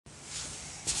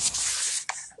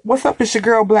What's up? It's your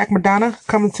girl Black Madonna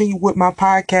coming to you with my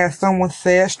podcast. Someone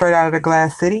said straight out of the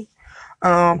Glass City.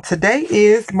 Today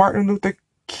is Martin Luther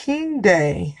King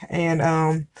Day,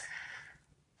 and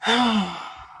the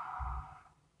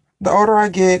older I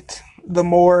get, the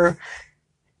more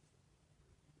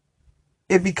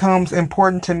it becomes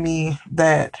important to me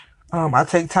that I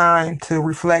take time to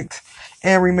reflect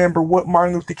and remember what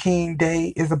Martin Luther King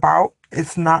Day is about.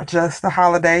 It's not just a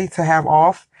holiday to have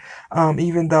off.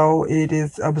 Even though it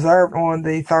is observed on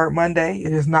the third Monday,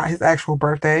 it is not his actual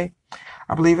birthday.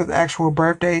 I believe his actual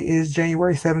birthday is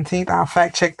January 17th. I'll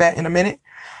fact check that in a minute.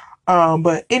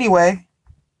 But anyway,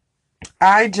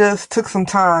 I just took some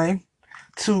time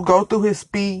to go through his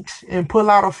speech and pull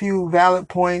out a few valid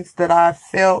points that I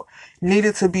felt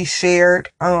needed to be shared.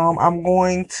 I'm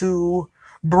going to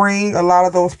bring a lot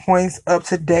of those points up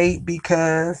to date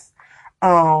because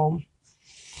um,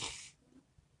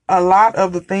 a lot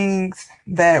of the things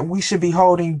that we should be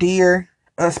holding dear,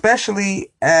 especially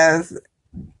as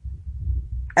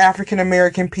African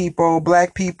American people,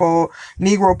 Black people,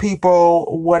 Negro people,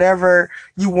 whatever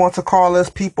you want to call us,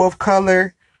 people of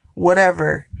color,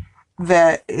 whatever,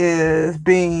 that is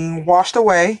being washed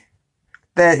away,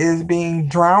 that is being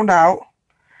drowned out.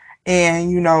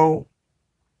 And,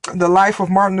 the life of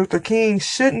Martin Luther King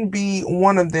shouldn't be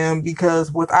one of them,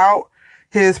 because without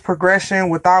his progression,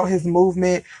 without his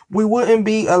movement, we wouldn't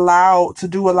be allowed to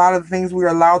do a lot of the things we're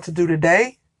allowed to do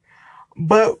today.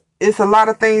 But it's a lot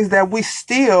of things that we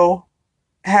still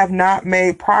have not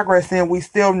made progress in, we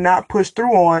still not pushed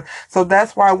through on. So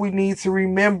that's why we need to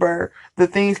remember the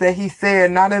things that he said,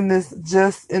 not in this,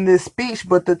 just in this speech,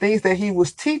 but the things that he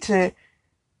was teaching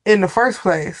in the first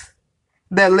place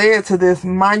that led to this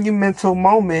monumental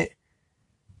moment,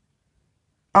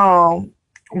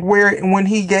 when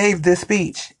he gave this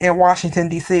speech in Washington,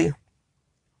 D.C.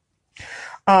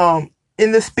 In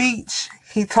the speech,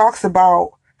 he talks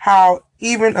about how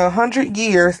even 100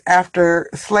 years after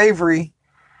slavery.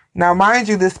 Now, mind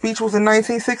you, this speech was in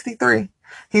 1963.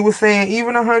 He was saying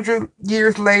even 100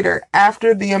 years later,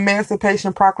 after the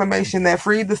Emancipation Proclamation that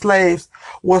freed the slaves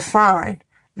was signed,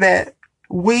 that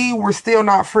we were still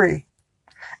not free.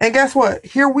 And guess what?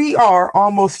 Here we are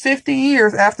almost 50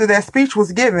 years after that speech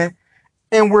was given,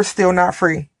 and we're still not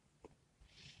free.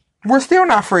 We're still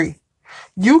not free.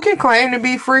 You can claim to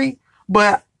be free,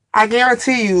 but I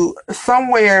guarantee you,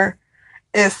 somewhere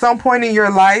at some point in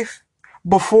your life,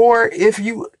 before, if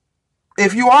you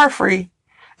are free,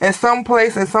 at some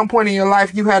place, at some point in your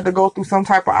life, you had to go through some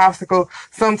type of obstacle,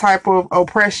 some type of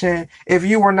oppression. If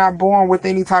you were not born with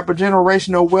any type of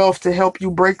generational wealth to help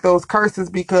you break those curses,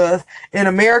 because in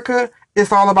America,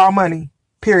 it's all about money.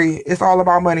 Period. It's all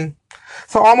about money.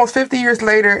 So almost 50 years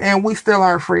later, and we still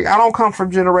aren't free. I don't come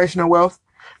from generational wealth.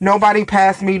 Nobody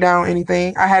passed me down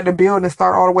anything. I had to build and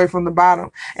start all the way from the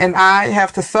bottom. And I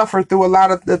have to suffer through a lot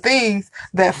of the things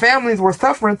that families were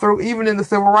suffering through, even in the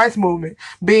civil rights movement.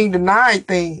 Being denied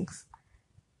things.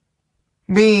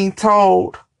 Being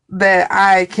told that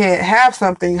I can't have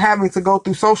something. Having to go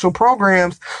through social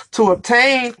programs to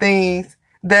obtain things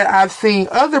that I've seen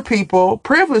other people,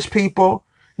 privileged people,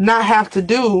 not have to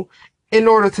do in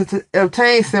order to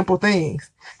obtain simple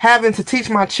things. Having to teach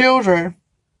my children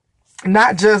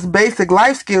not just basic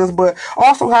life skills, but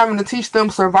also having to teach them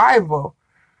survival.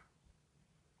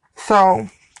 So,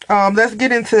 let's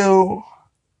get into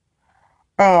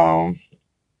some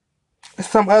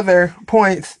other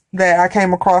points that I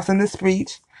came across in this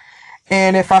speech.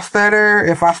 And if I stutter,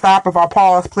 if I stop, if I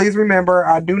pause, please remember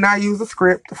I do not use a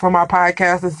script for my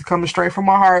podcast. This is coming straight from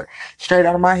my heart, straight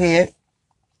out of my head.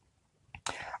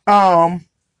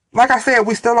 Like I said,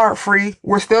 we still aren't free.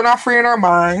 We're still not free in our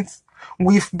minds.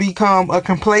 We've become a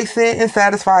complacent and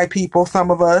satisfied people,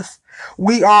 some of us.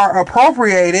 We are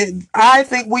appropriated. I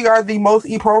think we are the most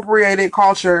appropriated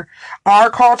culture.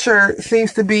 Our culture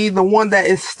seems to be the one that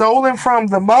is stolen from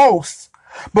the most.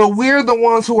 But we're the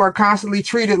ones who are constantly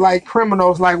treated like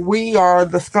criminals, like we are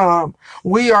the scum.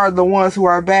 We are the ones who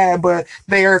are bad, but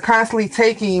they are constantly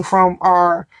taking from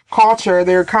our culture.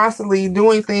 They're constantly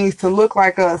doing things to look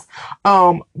like us.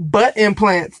 Butt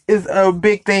implants is a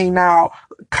big thing now.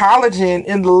 Collagen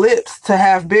in the lips to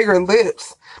have bigger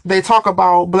lips. They talk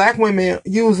about Black women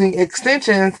using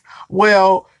extensions.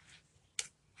 Well,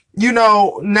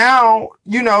 now,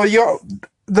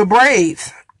 the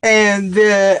braids and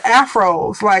the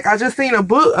afros. Like, I just seen a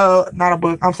book, not a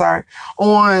book, I'm sorry.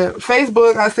 On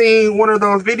Facebook, I seen one of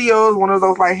those videos, one of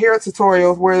those like hair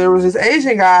tutorials where there was this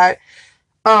Asian guy,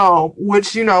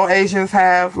 which, Asians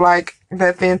have like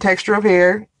that thin texture of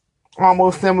hair,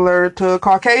 almost similar to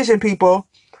Caucasian people,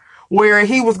 where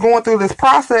he was going through this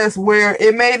process where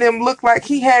it made him look like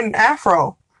he had an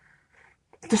afro.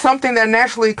 something that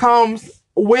naturally comes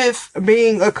with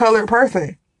being a colored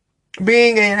person,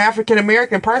 being an African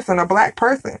American person, a black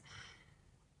person.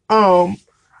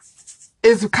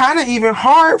 It's kind of even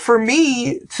hard for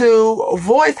me to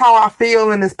voice how I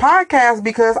feel in this podcast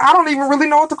because I don't even really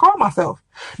know what to call myself.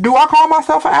 Do I call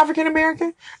myself an African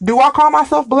American? Do I call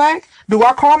myself black? Do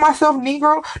I call myself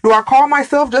Negro? Do I call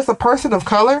myself just a person of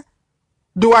color?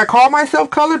 Do I call myself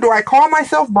color? Do I call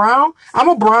myself brown? I'm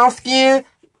a brown skinned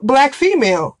black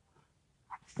female,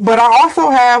 but I also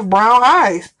have brown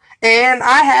eyes and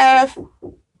I have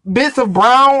bits of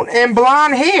brown and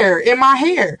blonde hair in my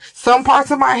hair. Some parts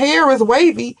of my hair is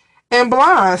wavy and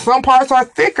blonde. Some parts are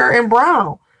thicker and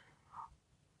brown.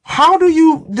 How do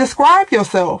you describe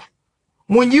yourself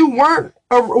when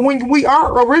when we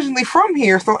aren't originally from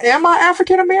here? So am I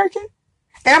African American?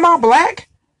 Am I black?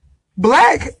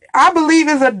 Black, I believe,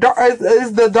 is the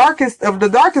darkest of the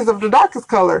darkest of the darkest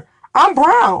color. I'm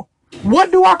brown.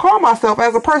 What do I call myself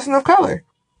as a person of color?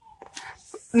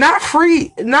 Not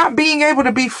free, not being able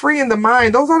to be free in the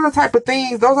mind. Those are the type of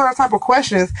things, those are the type of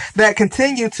questions that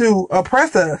continue to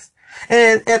oppress us.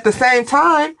 And at the same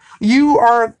time, you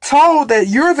are told that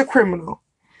you're the criminal.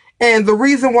 And the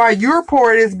reason why you're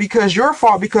poor is because your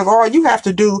fault, because all you have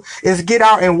to do is get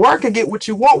out and work and get what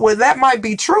you want. Well, that might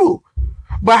be true.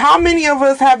 But how many of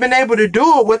us have been able to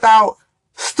do it without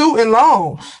student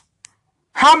loans?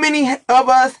 How many of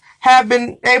us have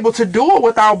been able to do it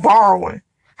without borrowing?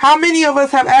 How many of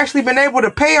us have actually been able to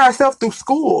pay ourselves through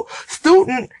school?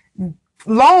 Student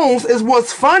loans is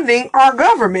what's funding our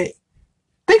government.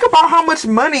 Think about how much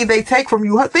money they take from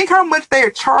you. Think how much they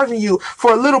are charging you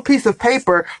for a little piece of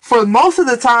paper for most of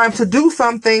the time to do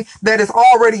something that is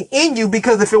already in you,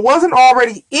 because if it wasn't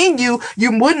already in you,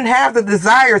 you wouldn't have the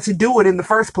desire to do it in the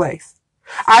first place.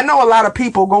 I know a lot of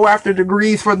people go after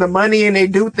degrees for the money and they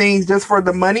do things just for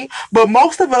the money. But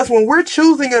most of us, when we're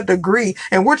choosing a degree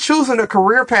and we're choosing a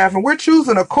career path and we're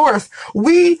choosing a course,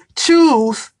 we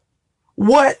choose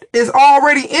what is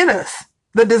already in us.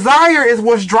 The desire is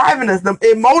what's driving us.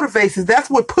 It motivates us. That's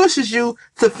what pushes you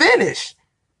to finish.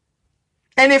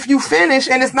 And if you finish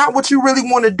and it's not what you really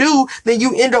want to do, then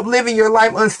you end up living your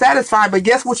life unsatisfied. But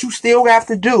guess what you still have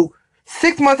to do?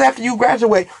 6 months after you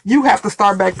graduate, you have to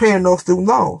start back paying those student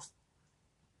loans.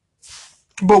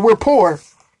 But we're poor,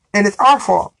 and it's our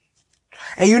fault.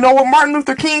 And you know what Martin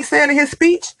Luther King said in his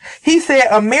speech? He said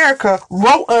America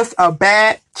wrote us a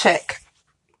bad check.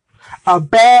 A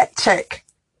bad check.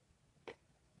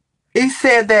 He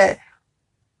said that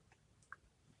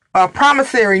a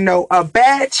promissory note, a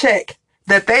bad check,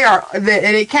 and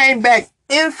it came back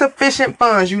insufficient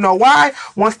funds. You know why?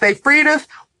 Once they freed us,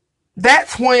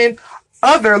 that's when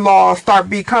other laws start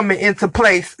becoming into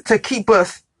place to keep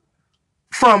us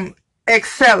from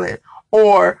excelling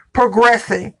or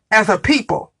progressing as a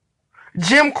people.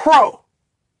 Jim Crow,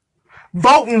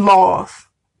 voting laws,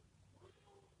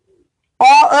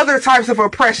 all other types of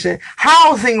oppression,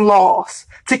 housing laws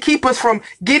to keep us from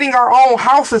getting our own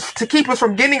houses, to keep us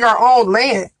from getting our own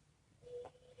land.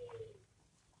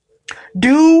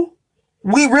 Do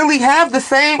we really have the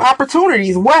same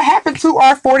opportunities? What happened to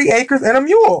our 40 acres and a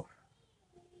mule?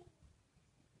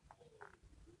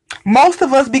 Most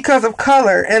of us, because of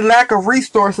color and lack of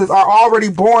resources, are already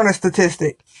born a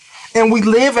statistic. And we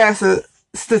live as a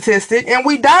statistic and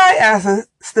we die as a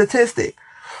statistic.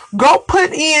 Go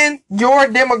put in your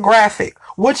demographic,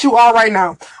 what you are right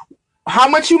now. How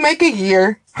much you make a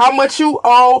year, how much you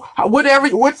owe,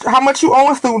 how much you owe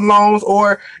in student loans,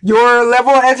 or your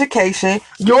level of education,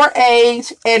 your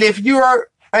age, and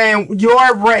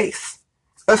your race,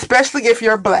 especially if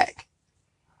you're black.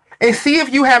 And see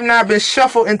if you have not been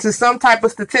shuffled into some type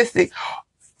of statistic.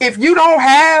 If you don't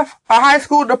have a high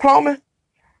school diploma,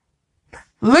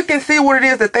 look and see what it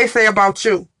is that they say about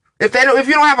you. If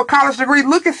you don't have a college degree,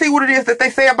 look and see what it is that they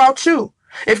say about you.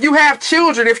 If you have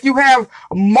children, if you have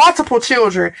multiple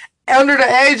children under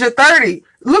the age of 30,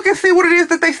 look and see what it is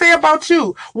that they say about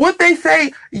you. What they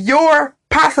say your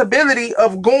possibility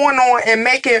of going on and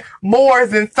making more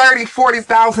than $30,000,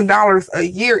 $40,000 a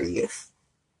year is.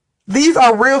 These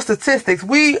are real statistics.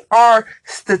 We are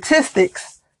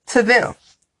statistics to them.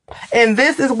 And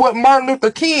this is what Martin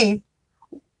Luther King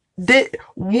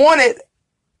wanted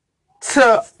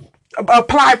to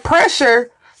apply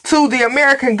pressure to the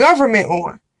American government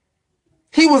on.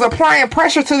 He was applying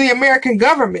pressure to the American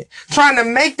government, trying to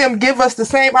make them give us the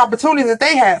same opportunities that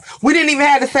they have. We didn't even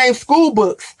have the same school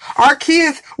books. Our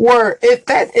kids were,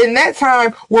 in that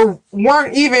time,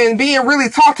 weren't even being really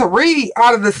taught to read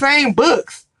out of the same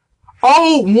books.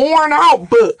 Old, worn out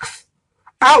books,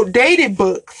 outdated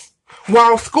books,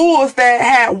 while schools that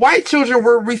had white children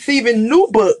were receiving new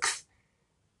books.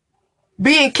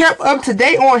 being kept up to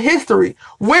date on history.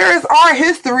 Where is our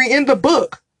history in the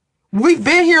book? We've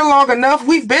been here long enough.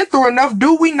 We've been through enough.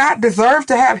 Do we not deserve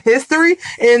to have history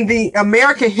in the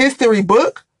American history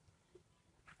book?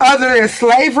 Other than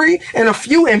slavery and a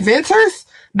few inventors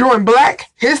during Black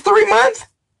History Month?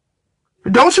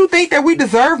 Don't you think that we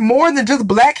deserve more than just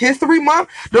Black History Month?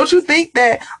 Don't you think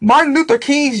that Martin Luther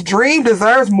King's dream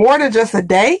deserves more than just a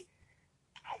day?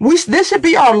 This should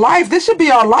be our life. This should be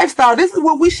our lifestyle. This is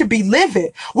what we should be living.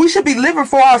 We should be living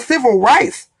for our civil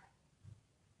rights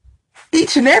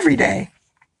each and every day.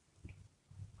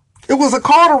 It was a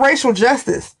call to racial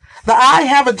justice. The I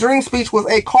Have a Dream speech was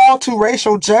a call to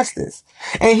racial justice.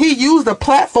 And he used a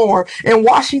platform in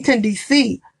Washington,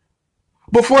 D.C.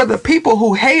 before the people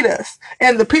who hate us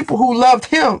and the people who loved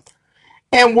him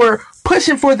and were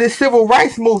pushing for this civil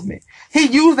rights movement. He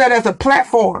used that as a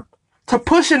platform to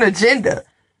push an agenda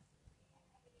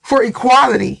for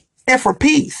equality and for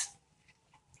peace.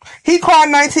 He called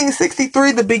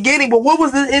 1963 the beginning, but what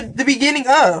was the beginning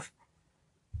of?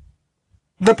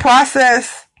 The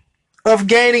process of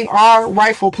gaining our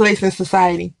rightful place in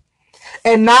society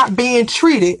and not being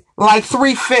treated like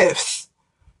 3/5.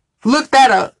 Look that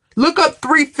up. Look up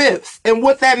 3/5 and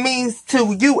what that means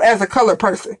to you as a colored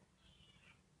person.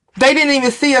 They didn't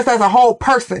even see us as a whole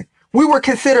person. We were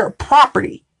considered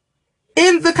property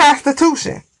in the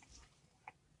Constitution.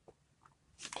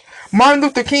 Martin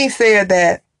Luther King said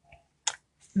that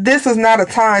this is not a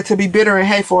time to be bitter and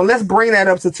hateful. And let's bring that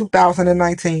up to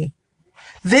 2019.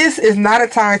 This is not a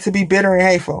time to be bitter and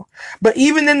hateful. But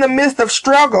even in the midst of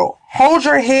struggle, hold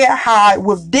your head high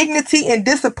with dignity and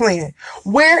discipline.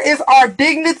 Where is our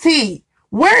dignity?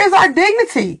 Where is our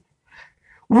dignity?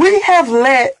 We have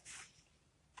let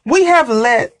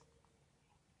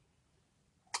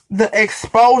the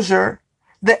exposure,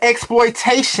 the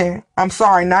exploitation, I'm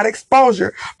sorry, not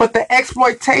exposure, but the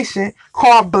exploitation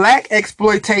called Black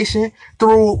exploitation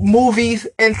through movies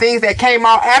and things that came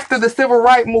out after the civil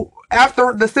rights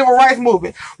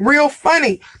movement. Real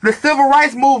funny. The civil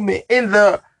rights movement in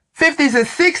the 50s and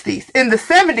 60s, in the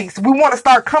 70s, we want to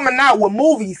start coming out with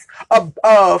movies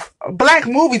of Black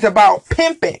movies about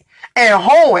pimping and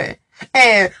hoeing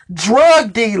and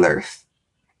drug dealers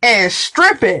and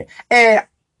stripping and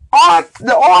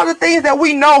all the things that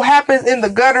we know happens in the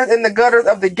gutters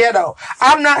of the ghetto.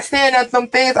 I'm not saying that them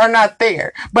things are not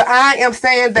there, but I am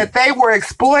saying that they were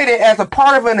exploited as a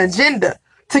part of an agenda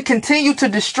to continue to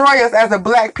destroy us as a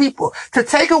Black people, to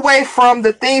take away from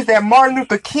the things that Martin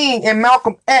Luther King and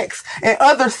Malcolm X and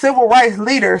other civil rights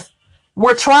leaders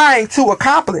were trying to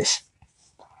accomplish.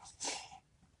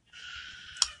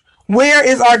 Where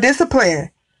is our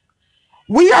discipline?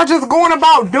 We are just going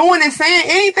about doing and saying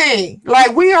anything.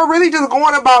 Like, we are really just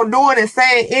going about doing and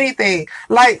saying anything.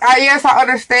 Like, yes, I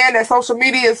understand that social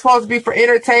media is supposed to be for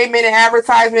entertainment and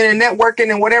advertisement and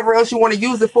networking and whatever else you want to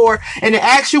use it for, and it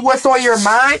asks you what's on your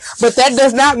mind, but that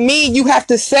does not mean you have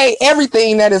to say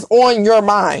everything that is on your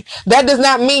mind. That does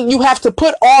not mean you have to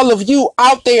put all of you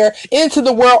out there into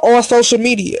the world on social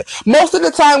media. Most of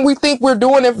the time we think you're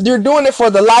doing it for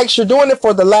the likes, you're doing it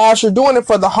for the laughs, you're doing it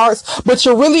for the hearts, but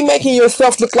you're really making yourself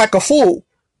look like a fool.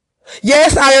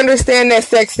 Yes, I understand that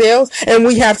sex sells and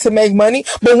we have to make money,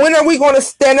 but when are we going to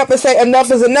stand up and say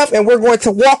enough is enough, and we're going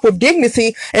to walk with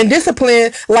dignity and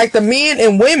discipline like the men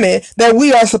and women that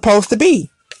we are supposed to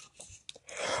be?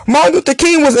 Martin Luther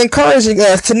King was encouraging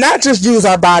us to not just use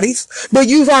our bodies, but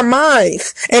use our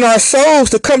minds and our souls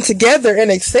to come together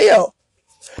and excel.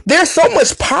 There's so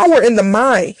much power in the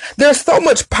mind. There's so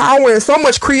much power and so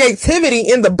much creativity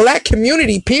in the Black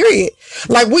community, period.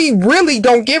 Like, we really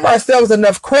don't give ourselves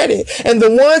enough credit. And the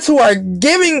ones who are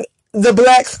giving the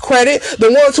Blacks credit,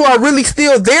 the ones who are really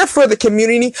still there for the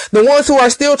community, the ones who are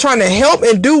still trying to help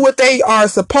and do what they are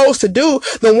supposed to do,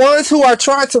 the ones who are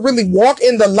trying to really walk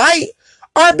in the light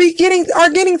are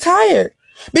getting tired.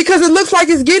 Because it looks like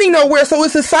it's getting nowhere, so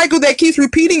it's a cycle that keeps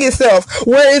repeating itself,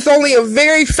 where it's only a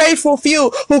very faithful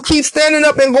few who keep standing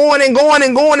up and going and going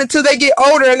and going until they get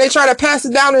older and they try to pass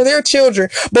it down to their children.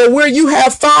 But where you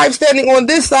have 5 standing on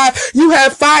this side, you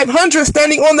have 500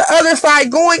 standing on the other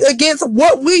side going against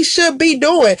what we should be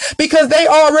doing, because they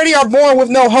already are born with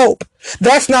no hope.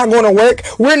 That's not going to work.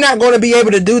 We're not going to be able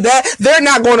to do that. They're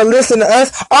not going to listen to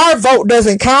us. Our vote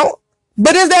doesn't count.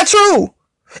 But is that true?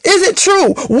 Is it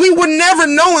true? We would never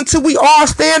know until we all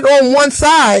stand on one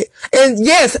side. And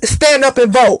yes, stand up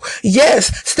and vote.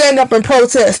 Yes, stand up and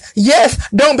protest. Yes,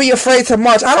 don't be afraid to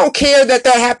march. I don't care that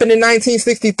happened in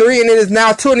 1963 and it is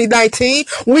now 2019.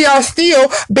 We are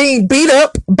still being beat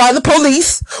up by the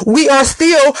police. We are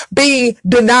still being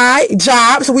denied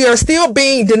jobs. We are still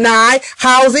being denied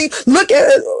housing. Look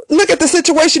at the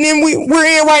situation we're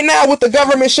in right now with the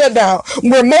government shutdown,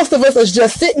 where most of us are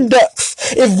just sitting ducks.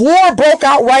 If war broke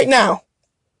out right now,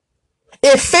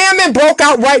 if famine broke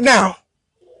out right now,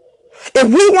 if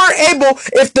we weren't able,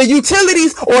 if the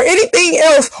utilities or anything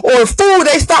else or food,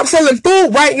 they stopped selling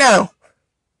food right now,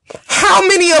 how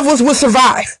many of us would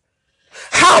survive?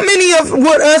 How many of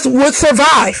us would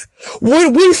survive?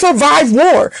 Would we survive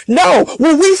war? No.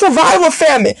 Would we survive a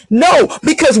famine? No,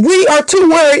 because we are too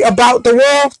worried about the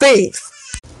wrong things.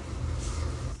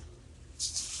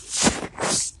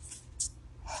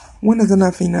 When is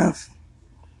enough enough?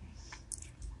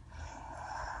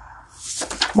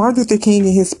 Martin Luther King,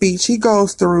 in his speech, he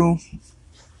goes through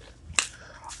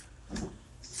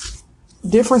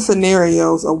different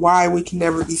scenarios of why we can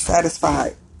never be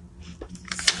satisfied.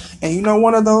 And you know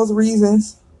one of those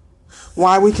reasons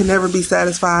why we can never be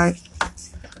satisfied?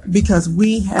 Because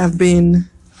we have been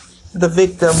the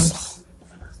victims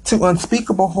to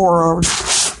unspeakable horrors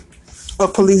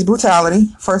of police brutality,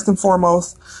 first and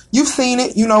foremost. You've seen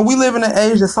it. You know, we live in an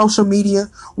age of social media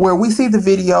where we see the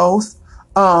videos.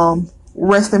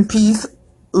 Rest in peace,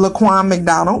 Laquan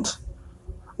McDonald.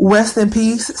 Rest in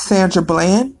peace, Sandra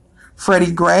Bland,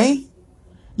 Freddie Gray.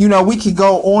 You know, we could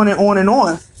go on and on and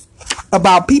on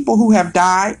about people who have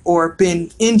died or been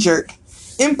injured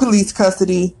in police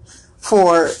custody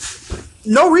for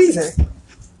no reason.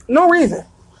 No reason.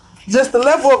 Just the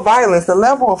level of violence, the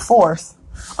level of force.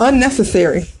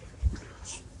 Unnecessary.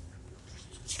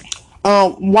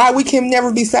 Why we can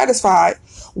never be satisfied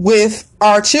with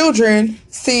our children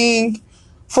seeing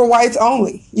for whites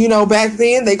only. You know, back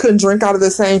then they couldn't drink out of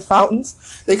the same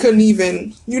fountains. They couldn't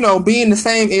even, be in the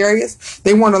same areas.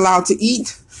 They weren't allowed to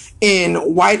eat in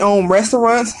white-owned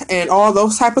restaurants and all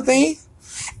those type of things.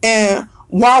 And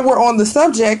while we're on the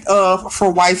subject of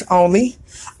for whites only,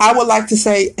 I would like to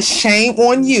say shame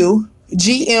on you,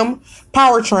 GM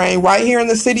Powertrain, right here in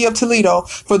the city of Toledo,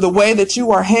 for the way that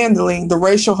you are handling the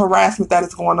racial harassment that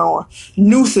is going on.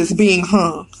 Nooses being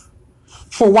hung.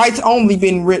 For whites only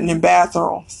being written in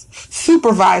bathrooms.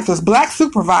 Supervisors, black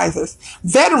supervisors,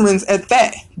 veterans at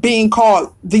that, being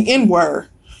called the N-word.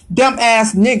 Dumb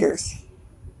ass niggers.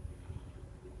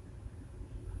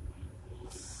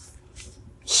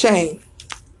 Shame.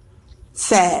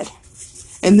 Sad.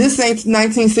 And this ain't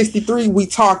 1963 we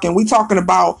talking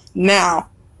about now.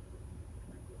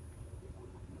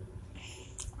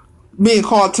 Being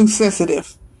called too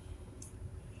sensitive.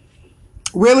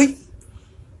 Really?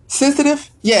 Sensitive?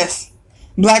 Yes.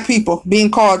 Black people being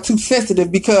called too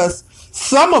sensitive because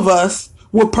some of us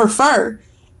would prefer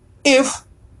if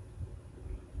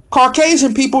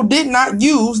Caucasian people did not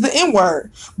use the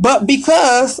N-word. But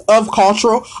because of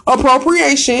cultural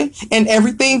appropriation and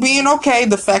everything being okay,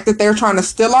 the fact that they're trying to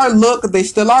steal our look, they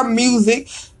steal our music,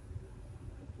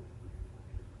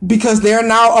 because they're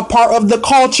now a part of the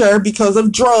culture because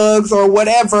of drugs or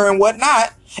whatever and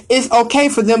whatnot, it's okay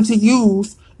for them to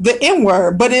use the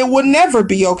N-word, but it would never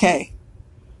be okay.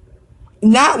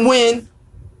 Not when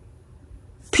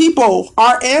people,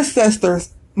 our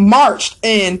ancestors, marched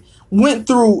and went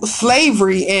through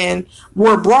slavery and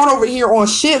were brought over here on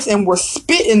ships and were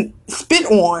spit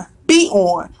on, beat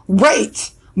on,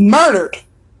 raped, murdered.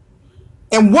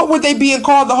 And what were they being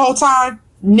called the whole time?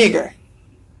 Nigger.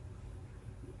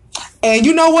 And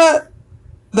you know what?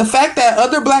 The fact that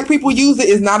other black people use it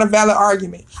is not a valid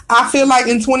argument. I feel like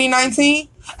in 2019,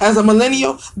 as a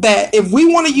millennial, that if we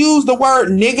want to use the word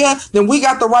nigga, then we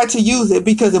got the right to use it.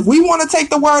 Because if we want to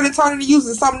take the word and turn it and use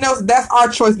it something else, that's our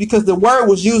choice because the word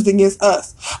was used against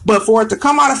us. But for it to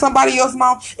come out of somebody else's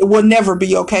mouth, it will never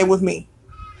be okay with me.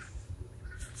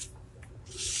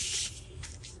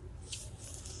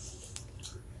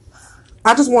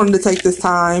 I just wanted to take this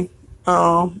time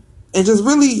and just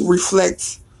really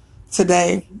reflect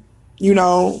today,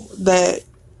 that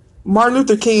Martin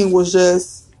Luther King was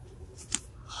just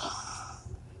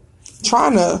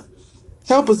trying to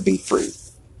help us be free.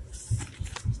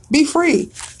 Be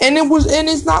free. And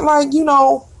it's not like,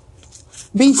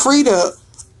 be free to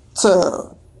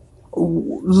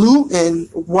loot and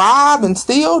rob and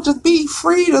steal. Just be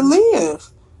free to live.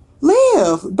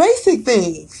 Live. Basic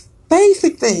things.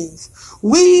 Basic things.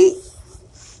 We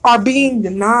are being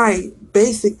denied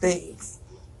basic things.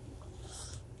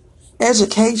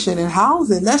 Education and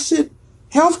housing. That shit,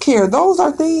 healthcare. Those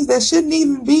are things that shouldn't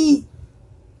even be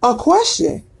a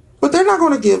question. But they're not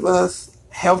going to give us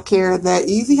health care that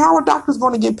easy. How are doctors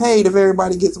going to get paid if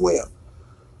everybody gets well?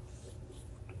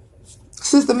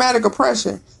 Systematic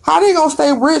oppression. How are they going to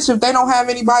stay rich if they don't have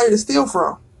anybody to steal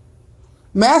from?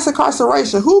 Mass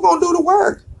incarceration. Who going to do the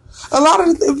work? A lot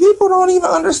of the people don't even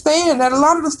understand that a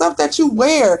lot of the stuff that you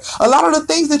wear, a lot of the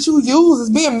things that you use is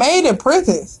being made in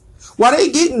prisons. While they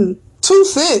getting 2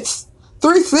 cents,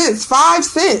 3 cents, 5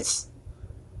 cents.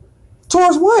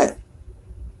 Towards what?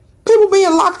 People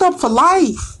being locked up for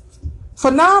life. For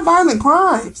nonviolent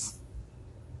crimes.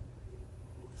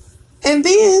 And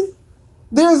then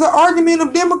there's an argument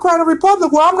of Democrat and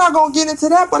Republican. Well, I'm not going to get into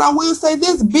that, but I will say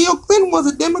this. Bill Clinton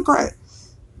was a Democrat.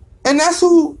 And that's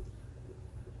who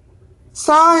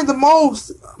signed the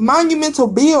most monumental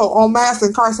bill on mass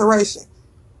incarceration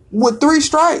with 3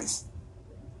 strikes.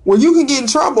 Well, you can get in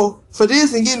trouble for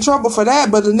this and get in trouble for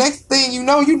that, but the next thing you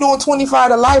know, you're doing 25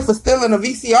 to life for stealing a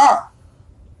VCR.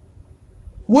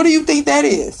 What do you think that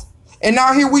is? And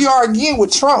now here we are again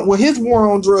with Trump, with his war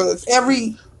on drugs.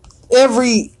 Every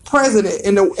president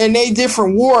and they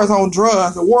different wars on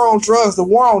drugs. The war on drugs, the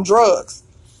war on drugs.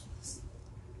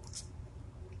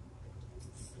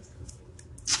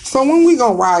 So when we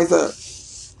gonna rise up?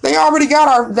 They already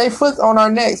got their foot on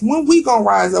our necks. When we gonna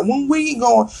rise up? When we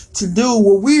going to do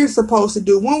what we're supposed to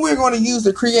do? When we're going to use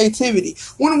the creativity?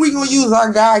 When are we going to use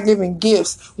our God-given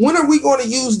gifts? When are we going to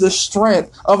use the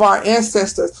strength of our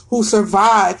ancestors who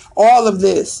survived all of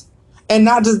this? And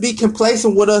not just be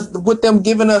complacent with us, with them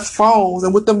giving us phones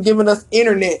and with them giving us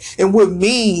internet and with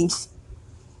memes.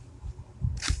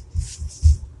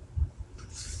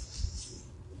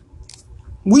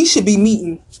 We should be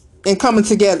meeting and coming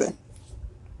together.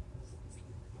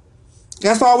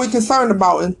 That's all we're concerned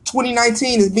about in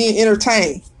 2019 is being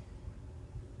entertained.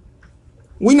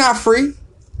 We're not free.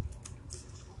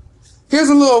 Here's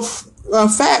a little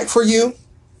fact for you.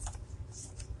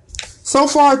 So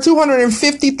far,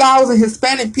 250,000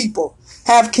 Hispanic people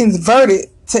have converted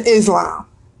to Islam.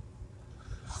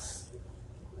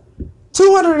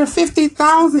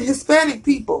 250,000 Hispanic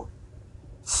people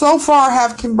so far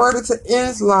have converted to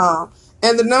Islam,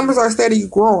 and the numbers are steadily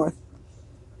growing.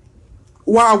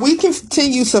 While we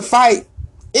continue to fight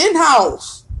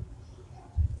in-house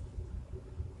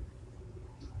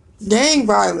gang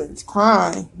violence,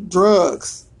 crime,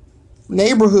 drugs,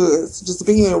 neighborhoods just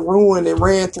being ruined and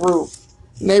ran through,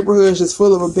 neighborhoods just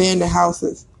full of abandoned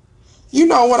houses. You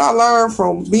know what I learned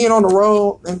from being on the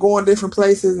road and going different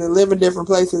places and living different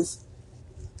places?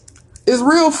 It's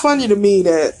real funny to me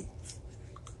that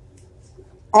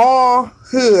all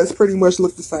hoods pretty much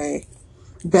look the same.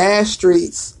 Bad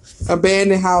streets,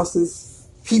 abandoned houses,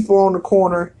 people on the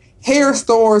corner, hair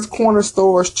stores, corner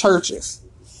stores, churches,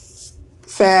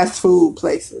 fast food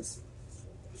places.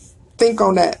 Think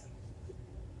on that.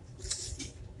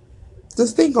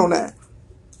 Just think on that.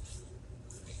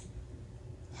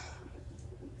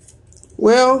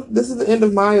 Well, this is the end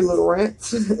of my little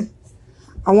rant.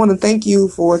 I want to thank you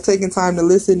for taking time to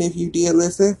listen if you did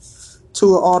listen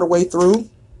to it all the way through.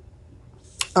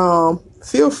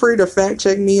 Feel free to fact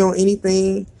check me on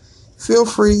anything. Feel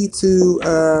free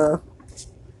to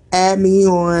add me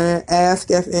on Ask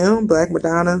FM, Black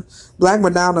Madonna. Black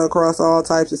Madonna across all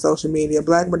types of social media.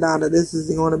 Black Madonna, this is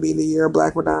going to be the year of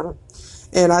Black Madonna.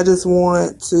 And I just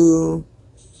want to,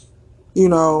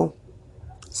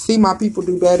 see my people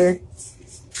do better.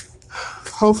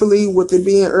 Hopefully with it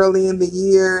being early in the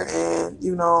year and,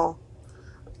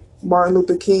 Martin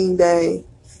Luther King Day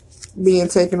being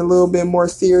taken a little bit more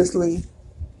seriously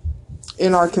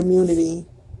in our community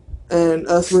and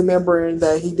us remembering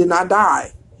that he did not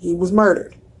die. He was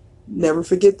murdered. Never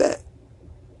forget that.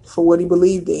 For what he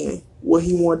believed in, what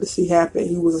he wanted to see happen.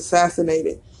 He was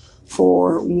assassinated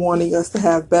for wanting us to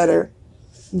have better.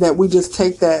 That we just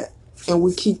take that and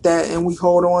we keep that and we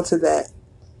hold on to that.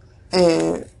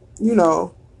 And,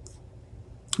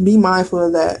 be mindful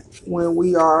of that when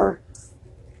we are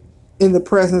in the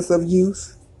presence of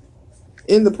youth,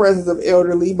 in the presence of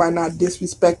elderly, by not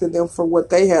disrespecting them for what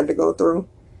they had to go through.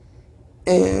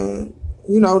 And,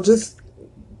 just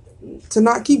to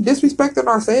not keep disrespecting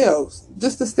ourselves,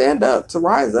 just to stand up, to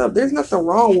rise up. There's nothing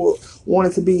wrong with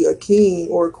wanting to be a king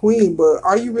or a queen, but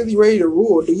are you really ready to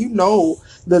rule? Do you know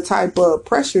the type of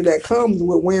pressure that comes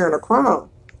with wearing a crown?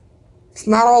 It's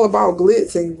not all about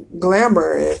glitz and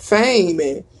glamour and fame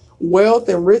and wealth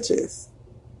and riches.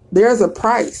 There's a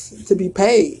price to be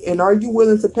paid. And are you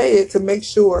willing to pay it to make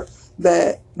sure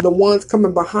that the ones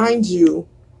coming behind you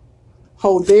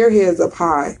hold their heads up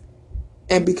high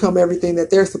and become everything that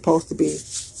they're supposed to be?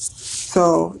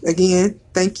 So, again,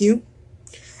 thank you.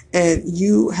 And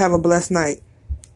you have a blessed night.